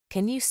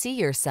Can you see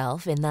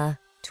yourself in the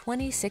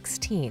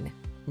 2016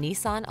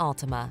 Nissan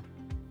Altima?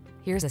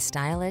 Here's a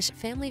stylish,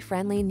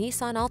 family-friendly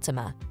Nissan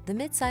Altima, the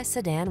midsize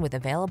sedan with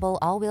available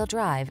all-wheel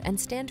drive and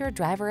standard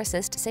driver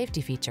assist safety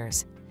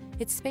features.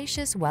 Its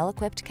spacious,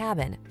 well-equipped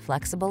cabin,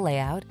 flexible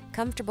layout,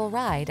 comfortable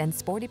ride, and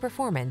sporty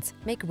performance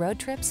make road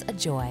trips a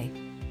joy.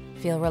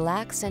 Feel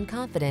relaxed and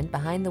confident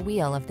behind the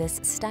wheel of this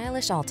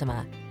stylish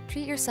Altima.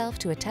 Treat yourself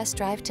to a test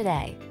drive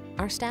today.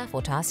 Our staff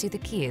will toss you the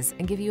keys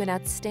and give you an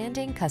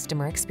outstanding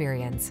customer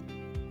experience.